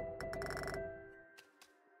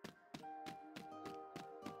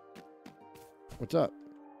 What's up?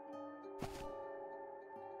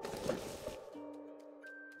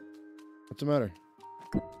 What's the matter?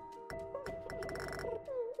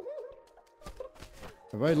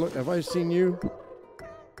 Have I seen you?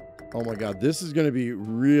 Oh my god, this is going to be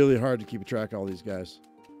really hard to keep track of all these guys.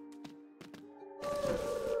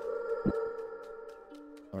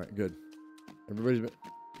 Alright, good. Everybody's been...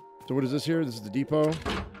 So what is this here? This is the depot.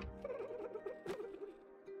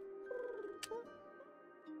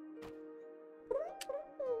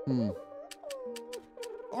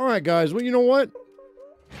 Alright, guys. Well, you know what?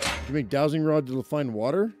 Can you make dowsing rod to find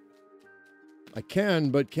water? I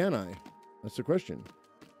can, but can I? That's the question.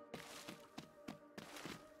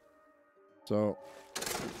 So...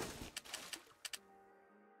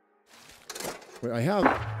 Wait, I have...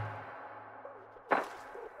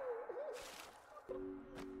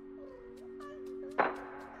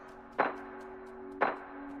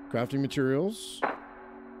 Crafting materials,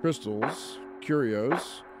 crystals,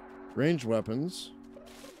 curios, ranged weapons.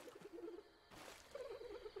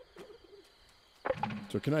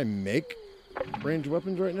 So can I make ranged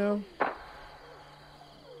weapons right now?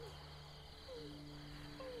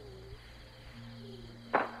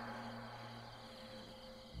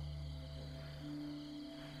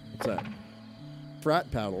 What's that?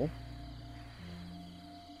 Frat paddle.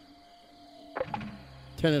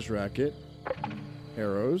 Tennis racket.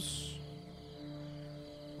 Arrows.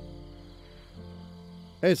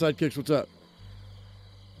 Hey, sidekicks, what's up?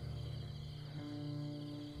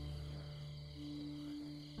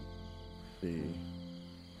 Let's see.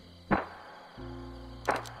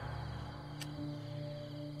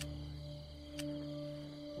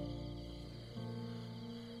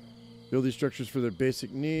 Build these structures for their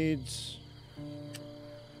basic needs.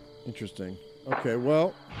 Interesting. Okay,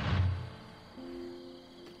 well,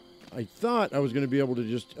 I thought I was going to be able to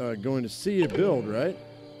just go into C to build, right?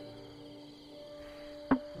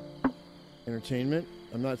 Entertainment.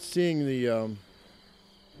 I'm not seeing the...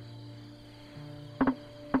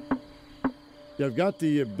 Yeah, I've got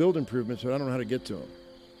the build improvements, but I don't know how to get to them.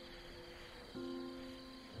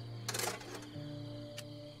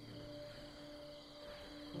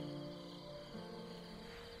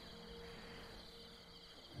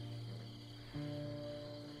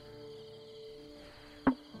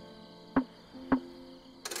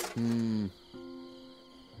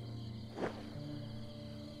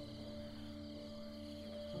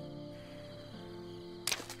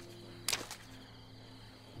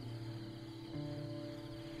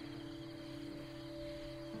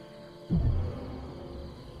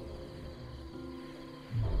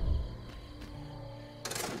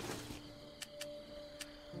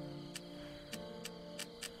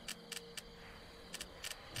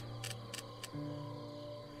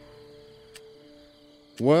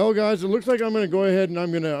 Well, guys, it looks like I'm going to go ahead and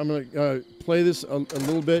I'm going to play this a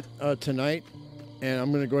little bit tonight, and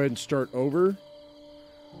I'm going to go ahead and start over.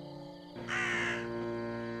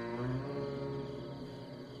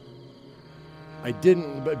 I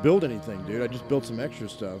didn't build anything, dude. I just built some extra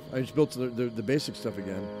stuff. I just built the basic stuff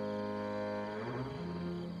again.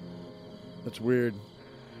 That's weird.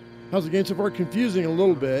 How's the game so far? Confusing a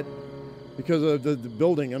little bit because of the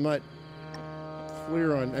building. I'm not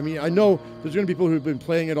clear on. I mean, I know there's going to be people who've been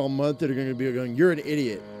playing it all month that are going to be going, "You're an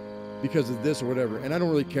idiot because of this or whatever," and I don't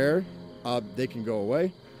really care. They can go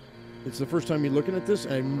away. It's the first time you're looking at this,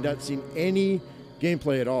 and I've not seen any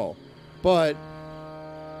gameplay at all. But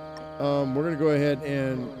we're going to go ahead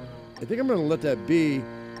and I think I'm going to let that be,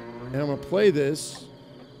 and I'm going to play this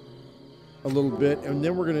a little bit, and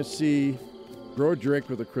then we're going to see grow a drake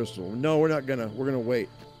with a crystal. No, we're not gonna. We're going to wait.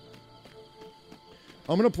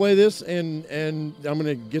 I'm going to play this, and I'm going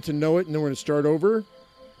to get to know it, and then we're going to start over.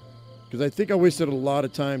 Because I think I wasted a lot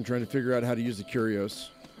of time trying to figure out how to use the curios.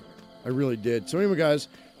 I really did. So anyway, guys,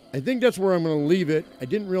 I think that's where I'm going to leave it. I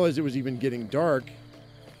didn't realize it was even getting dark.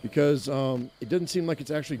 Because it doesn't seem like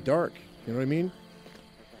it's actually dark. You know what I mean?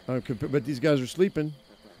 But these guys are sleeping.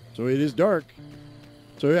 So it is dark.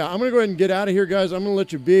 So yeah, I'm going to go ahead and get out of here, guys. I'm going to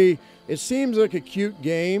let you be. It seems like a cute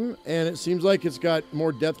game. And it seems like it's got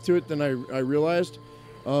more depth to it than I realized.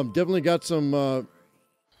 Definitely got some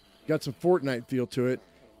Fortnite feel to it.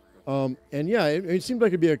 And yeah, it seemed like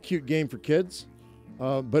it'd be a cute game for kids.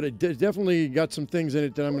 But it definitely got some things in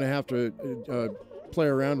it that I'm going to have to play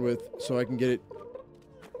around with so I can get it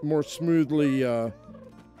more smoothly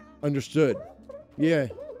understood. Yeah.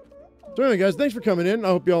 So anyway, guys, thanks for coming in. I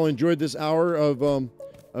hope you all enjoyed this hour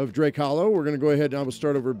of Drake Hollow. We're going to go ahead and I will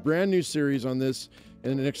start over a brand new series on this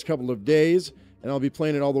in the next couple of days, and I'll be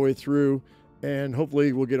playing it all the way through. And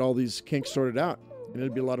hopefully we'll get all these kinks sorted out, and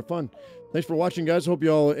it'll be a lot of fun. Thanks for watching, guys. I hope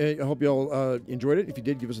you all enjoyed it. If you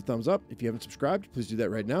did, give us a thumbs up. If you haven't subscribed, please do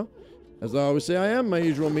that right now. As I always say, I am my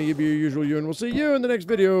usual me, you be your usual you, and we'll see you in the next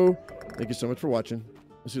video. Thank you so much for watching.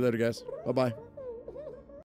 We'll see you later, guys. Bye-bye.